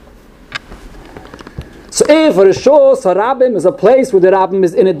it. So if a Rishus Rabbim is a place where the Rabbim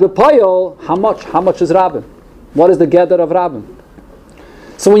is in it bepoil, how much is Rabbim? What is the gather of Rabbim?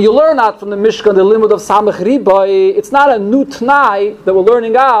 So when you learn out from the Mishkan, the limud of Samach Riboy, it's not a new Tnai that we're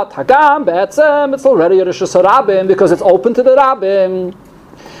learning out. Hagam, Be'etzem, it's already a Rishus HaRabim because it's open to the Rabbim.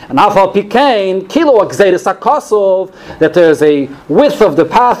 And Afal Pikain, Kilo Akzedis HaKosov, that there's a width of the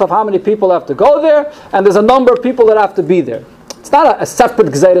path of how many people have to go there, and there's a number of people that have to be there. It's not a separate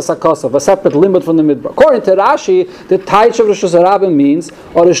Gzeiras HaKosov, a separate limit from the Midbar. According to Rashi, the Taich of Rishus HaRabim means,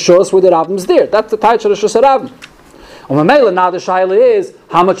 or Rishus where the Rabbim's there. That's the Taich of Rishus HaRabim. Now the Shaila is,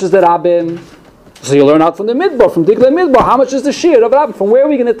 how much is the Rabbim? So you learn out from the Midbar, from Diglei Midbar, how much is the Shiur of Rabbim? From where are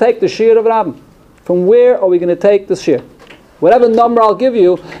we going to take the Shiur of Rabbim? From where are we going to take the Shiur? Whatever number I'll give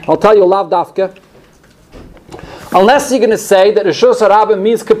you, I'll tell you Lav Dafka. Unless you're going to say that Rishus HaRabim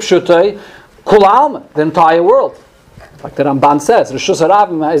means Kipshutei, Kul Alma, the entire world. Like the Ramban says, Rishus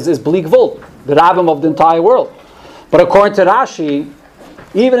HaRabim is Bli Gvul, the Rabbim of the entire world. But according to Rashi,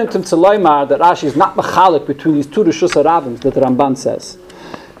 even in Timtzelaymar, that Rashi is not machalik between these two Rishus HaRabim that the Ramban says.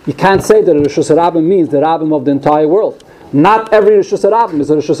 You can't say that Rishus HaRabim means the Rabbim of the entire world. Not every Rishus HaRabim is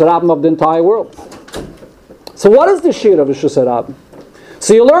a Rishus HaRabim of the entire world. So what is the Shiur of Rishus HaRabim?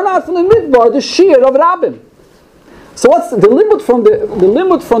 So you learn out from the Midbar the Shiur of Rabbim. So what's the limit from the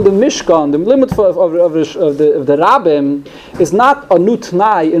Mishkan, the limit of the Rabbim is not a new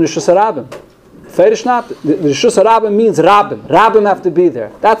Tnai in Rishus HaRabim. Ferish not. The Rishus HaRabim means Rabbim. Rabbim have to be there.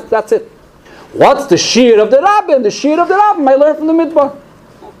 That's it. What's the Shiur of the Rabbim? The Shiur of the Rabbim I learned from the Midbar.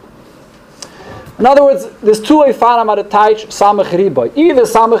 In other words, there's two Eifanim at a Taich Samach Riboy. Either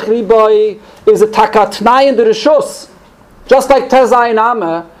Samach Riboy is a Takatnai in the Rishus, just like Tezai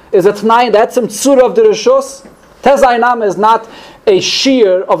Nama is a Tnai, that's some Tzura of the Rishus. Tezai Nama is not a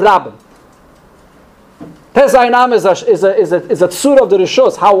Shiur of Rabbim. Tezai Nama is a Tzura of the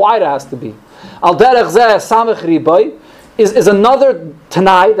Rishus, how wide it has to be. Al Derech Zeh Samach Riboy is another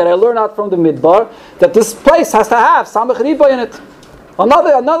Tanai that I learned out from the Midbar, that this place has to have Samach Riboy in it.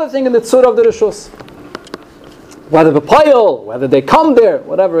 Another thing in the Tzura of the Rishus. Whether B'Payil, whether they come there,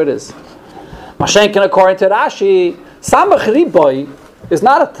 whatever it is. Mashenkin, according to Rashi, Samach Riboy is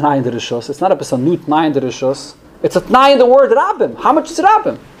not a Tanai in the Rishus. It's not a new Tanai in the Rishus. It's a Tanai in the word Rabbim. How much is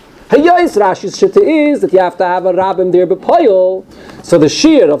Rabbim? Hayos Rashi's Shitta is that you have to have a Rabbim there B'Payil. So the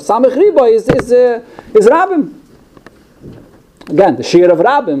Shiur of Samach Riboy is Rabbim. Again, the Shiur of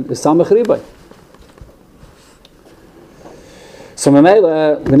Rabbim is Samach Riboy. So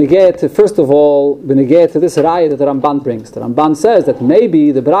Mamela, when you get to, first of all, when you get to this raya that the Ramban brings, the Ramban says that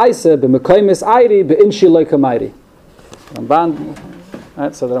maybe the Braise b'mekaymis ayri b'inshi loikamayri. Ramban,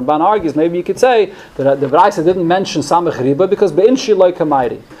 right? So the Ramban argues maybe you could say that the Braise didn't mention Samach Riboy because b'inshi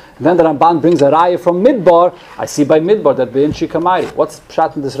loikamayri. And then the Ramban brings a raya from Midbar. I see by Midbar that b'inshi kamayri. What's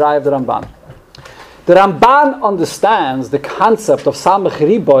pshat in this raya of the Ramban? The Ramban understands the concept of Samach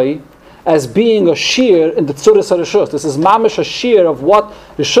Riboy as being a Shiur in the Tzuras HaRishus. This is mamish a Shiur of what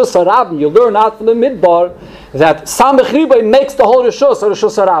Rishus HaRabim. You learn out from the Midbar that Samach Riboy makes the whole Rishus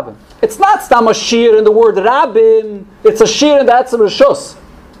HaRabim. It's not stam a Shiur in the word Rabbim, it's a Shiur in the Etzem Rishus.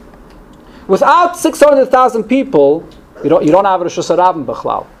 Without 600,000 people, you don't have a Rishus HaRabim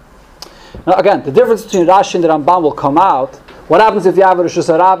B'chlal. Now again, the difference between Rashi and the Ramban will come out. What happens if you have a Rishus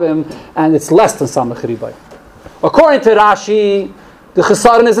HaRabim and it's less than Samach Riboy? According to Rashi, the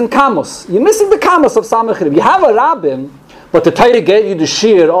chesaron is in Kamos. You're missing the Kamos of Samach Riboy. You have a Rabbim, but the Torah gave you the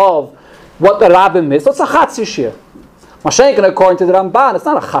Shiur of what the Rabbim is. So it's a Chatzi Shiur. Mashenkin, according to the Ramban, it's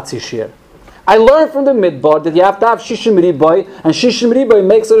not a Chatzi Shiur. I learned from the Midbar that you have to have Shishim Riboy, and Shishim Riboy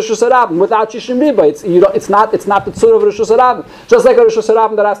makes a Rishus HaRabim. Without Shishim Riboy, it's not the Tzur of Rishus HaRabim. Just like a Rishus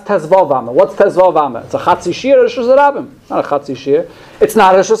HaRabim that has Tezvav Amma. What's Tezvav Amma? It's a Chatzi Shiur, Rishus HaRabim. Not a Chatzi Shiur. It's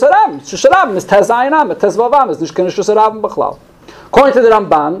not a Rishus HaRabim. Rishus HaRabim is Tezayin Amma. Tezvav Amma is Nishkan Rishus HaRabim B'chlal. According to the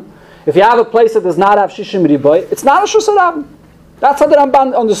Ramban, if you have a place that does not have Shishim Riboy, it's not a Rishus HaRabim. That's how the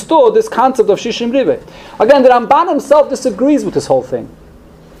Ramban understood this concept of Shishim Riboy. Again, the Ramban himself disagrees with this whole thing.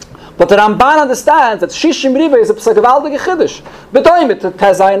 But the Ramban understands that Shishim Riboy is a p'sagavaldige chiddush. B'doimit, the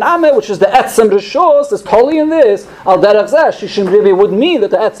Tezayin Ameh, which is the Etzem Rishus, is totally in this. Al derech zeh, Shishim Riboy would mean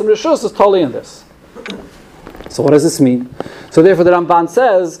that the Etzem Rishus is totally in this. So what does this mean? So therefore the Ramban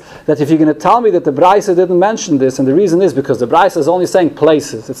says that if you're going to tell me that the Braise didn't mention this, and the reason is because the Braise is only saying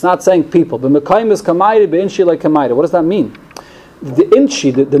places, it's not saying people. B'mekayim is kamayri, b'inshi like kamayri. What does that mean? The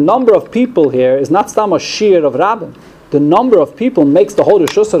inchi, the number of people here is not stam a Shiur of Rabbim. The number of people makes the whole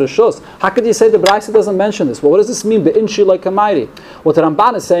Rishus HaRishus. How could you say the Braise doesn't mention this? Well, what does this mean? B'inshi like kamayri. What the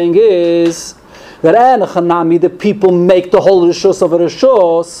Ramban is saying is that the people make the whole Rishus of a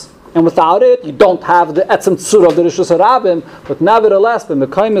Rishus. And without it, you don't have the etzem tzur of the Rishus HaRabim, but nevertheless, the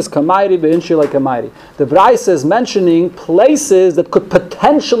Mekayim is kamayri, b'inshi like kamayri. The Braise is mentioning places that could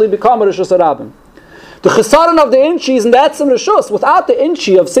potentially become a Rishus HaRabim. The chesaron of the inchi is in the etzem reshus. Without the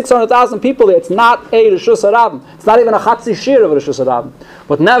inchi of 600,000 people there, it's not a reshus harabim. It's not even a chatzi shir of a reshus harabim.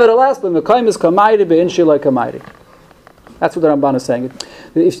 But nevertheless, the mekayim is kamayri be'inchi like kamayri. That's what the Ramban is saying.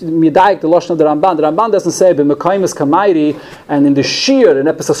 If Midaik, the Lashon of the Ramban doesn't say b'mekayim is kamayri, and in the shir, in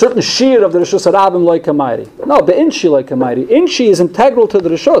a certain shir of the reshus harabim like kamayri. No, be'inchi like kamayri. Inchi is integral to the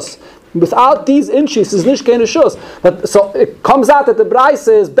reshus. Without these inchis, is nishkein reshus. But so it comes out that the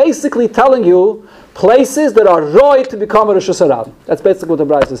Braisa is basically telling you places that are roy to become a reshus harabim. That's basically what the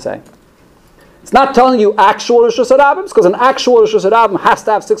Braisa is saying. It's not telling you actual reshus harabim, because an actual reshus harabim has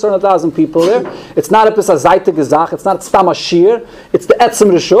to have 600,000 people there. It's not a pisa zayte gezach. It's not stam ashir. It's the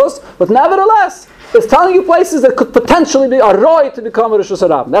etzem reshus. But nevertheless, it's telling you places that could potentially be a roy to become a reshus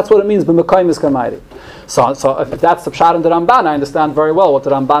harabim. That's what it means. B'mekayim is kamayri. So if that's the pshat in the Ramban, I understand very well what the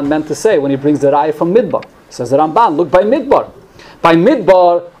Ramban meant to say when he brings the raya from Midbar. Says the Ramban, look by Midbar. By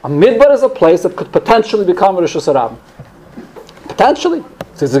Midbar, a Midbar is a place that could potentially become a reshus harabim. Potentially.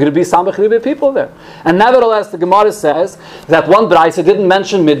 So there's going to be samach ribe people there. And nevertheless, the Gemara says that one Braisa didn't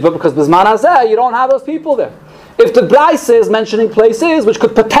mention Midbar because Bizman Hazeh, you don't have those people there. If the Braisa is mentioning places which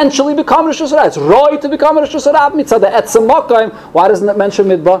could potentially become reshus harabim, it's roy to become a reshus harabim, it's the etzem makayim, why doesn't it mention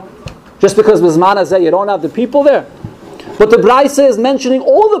Midbar? Just because Bizman Hazeh, you don't have the people there. But the Braisa is mentioning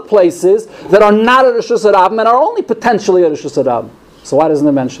all the places that are not a reshus harabim and are only potentially a reshus harabim. So why doesn't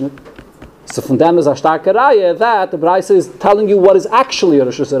it mention it? So from them is a starke raya that the Braisa is telling you what is actually a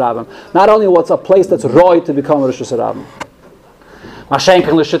reshus harabim, not only what's a place that's roy to become a reshus harabim.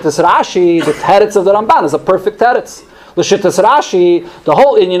 Mashenken l'shittas Rashi, the teretz of the Ramban is a perfect teretz. L'shittas Rashi, the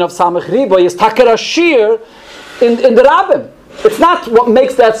whole inyan of samach riboy is takar shir in the rabbim. It's not what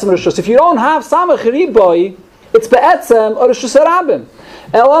makes the etzem reshus. If you don't have samach riboy, it's be'etzem or reshus harabim.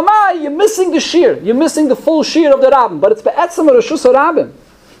 Elamai, you're missing the shir. You're missing the full shir of the rabbim, but it's be'etzem or reshus harabim.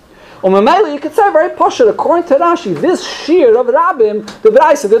 You could say very poshut, according to Rashi, this shir of rabbim, the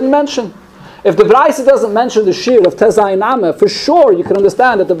Braisa didn't mention. If the Braisa doesn't mention the shir of Tezai Nama, for sure you can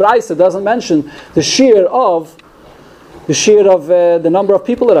understand that the Braisa doesn't mention the shir of the number of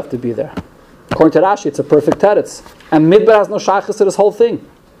people that have to be there. According to Rashi, it's a perfect teretz. And Midbar has no shaykhis to this whole thing.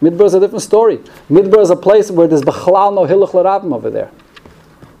 Midbar is a different story. Midbar is a place where there's b'chalal no hiluch l'rabim over there.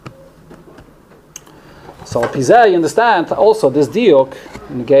 So Pizeh, you understand, also this diuk,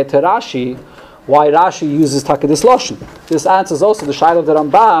 in the Geit Rashi, why Rashi uses Takadis Loshen. This answers also the Shaila of the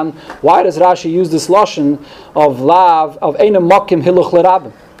Ramban, why does Rashi use this Loshen of Lav, of Einem Mokim Hiluch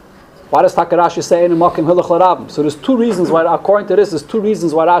L'Rabim? Why does Rashi say Einem Mokim Hiluch L'Rabim? So there's two reasons why, according to this, there's two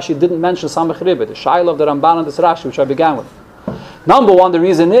reasons why Rashi didn't mention Samach Ribe, the Shaila of the Ramban and this Rashi, which I began with. Number one, the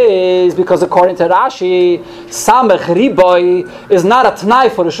reason is because according to Rashi, Samach Riboy is not a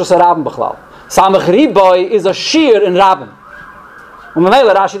Tnai for the Reshus harabim B'chlal. Samach Riboy is a Shir in Rabbim.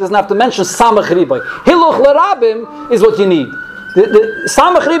 Rashi doesn't have to mention Samach Riboy. Hiluch L'Rabim is what you need. The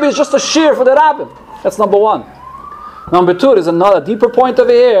Samach Riboy is just a Shir for the Rabbim. That's number one. Number two, there's another deeper point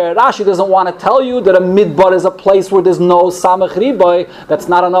over here. Rashi doesn't want to tell you that a Midbar is a place where there's no Samach Riboy. That's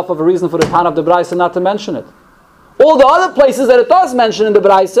not enough of a reason for the Tan of the Braisa not to mention it. All the other places that it does mention in the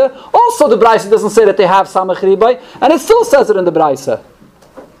Braisa, also the Braisa doesn't say that they have Samach Riboy, and it still says it in the Braisa.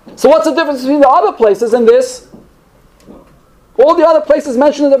 So what's the difference between the other places and this? All the other places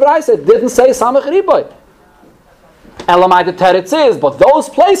mentioned in the Braisa didn't say Samach Riboy. Elamai the teretz is, but those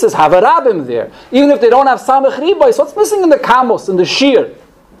places have a rabbim there. Even if they don't have Samach Riboy, so what's missing in the Kamos, in the Shir?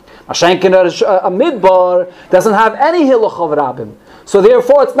 Mashenkin a Midbar doesn't have any hiluch of rabbim. So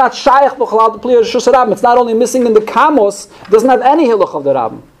therefore it's not shaykh b'chalal to play Reshus harabim. It's not only missing in the Kamos, it doesn't have any hiluch of the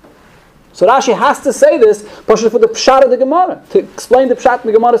rabbim. So Rashi has to say this, partially for the pshat of the Gemara, to explain the pshat in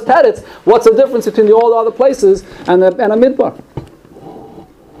the Gemara's teretz. What's the difference between all the other places and a Midbar?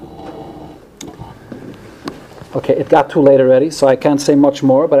 Okay, it got too late already, so I can't say much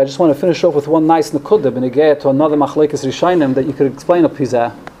more, but I just want to finish off with one nice nekudah, b'negei to another machlekes rishonim that you could explain up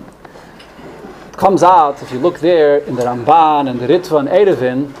Pizeh. It comes out, if you look there, in the Ramban and the Ritva and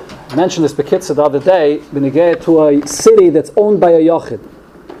Erevin, I mentioned this Bekitza the other day, b'negei to a city that's owned by a Yochid.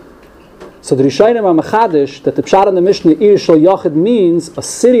 So the Rishonim are machadish that the pshat in the Mishnah Ir Shel Yochid means a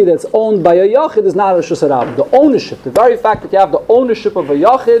city that's owned by a Yochid is not a Reshus harabim. The ownership, the very fact that you have the ownership of a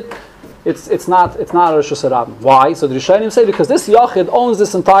Yochid, it's not a Reshus harabim. Why? So the Rishonim say because this Yochid owns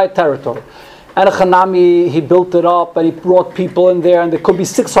this entire territory. And a Chanami, he built it up and he brought people in there, and there could be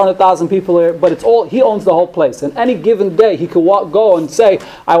 600,000 people there, but it's all, he owns the whole place. And any given day he could go and say,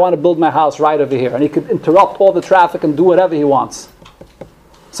 I want to build my house right over here. And he could interrupt all the traffic and do whatever he wants.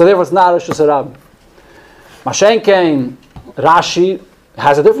 So therefore it's not Reshus harabim. Mashenkein, Rashi It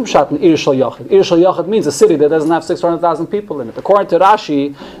has a different shot in Ir Shal Yachid. Ir Shal Yachid means a city that doesn't have 600,000 people in it. According to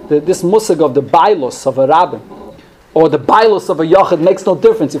Rashi, this musig of the bailos of a rabbin, or the bailos of a yachid makes no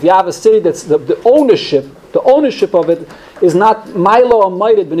difference. If you have a city that's the ownership of it is not milo or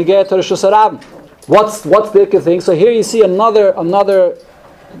maited b'negei to Rishus HaRabbim. What's the thing? So here you see another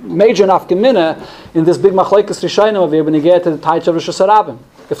major nafkamina in this big machlokes rishonim of here b'negei to the taich of Rishus HaRabbim.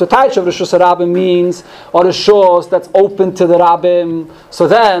 If the taich of Rishus HaRabbim means or the shos that's open to the rabbim, so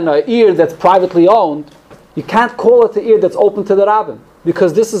then an ear that's privately owned, you can't call it the ear that's open to the rabbim.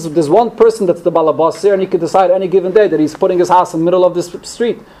 Because there's one person that's the balabas here, and he can decide any given day that he's putting his house in the middle of this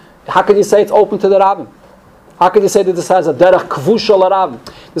street. How can you say it's open to the rabbin? How can you say that this has a derech kvusha l'rabbin?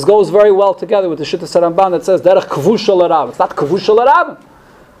 This goes very well together with the Shittas Ramban that says derech kvusha l'rabbin. It's not kvusha l'rabbin.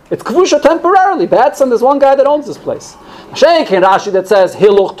 It's kvusha temporarily. Batson, there's one guy that owns this place. Sheikh in Rashi that says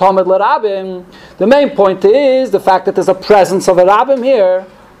hiluch tomed l'rabbin. The main point is the fact that there's a presence of a rabbin here.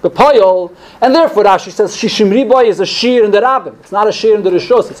 The poyol, and therefore Rashi says Shishim Riboy is a shear in the rabbim. It's not a shear in the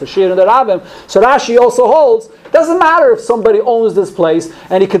rishos, it's a shear in the rabbim. So Rashi also holds, it doesn't matter if somebody owns this place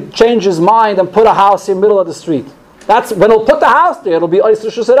and he could change his mind and put a house in the middle of the street. That's when he'll put the house there, it'll be Ois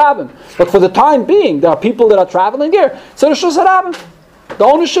Rishus HaRabbim. But for the time being, there are people that are traveling here, so Rishus HaRabbim. The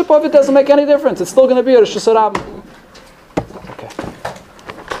ownership of it doesn't make any difference. It's still going to be a Rishus HaRabbim.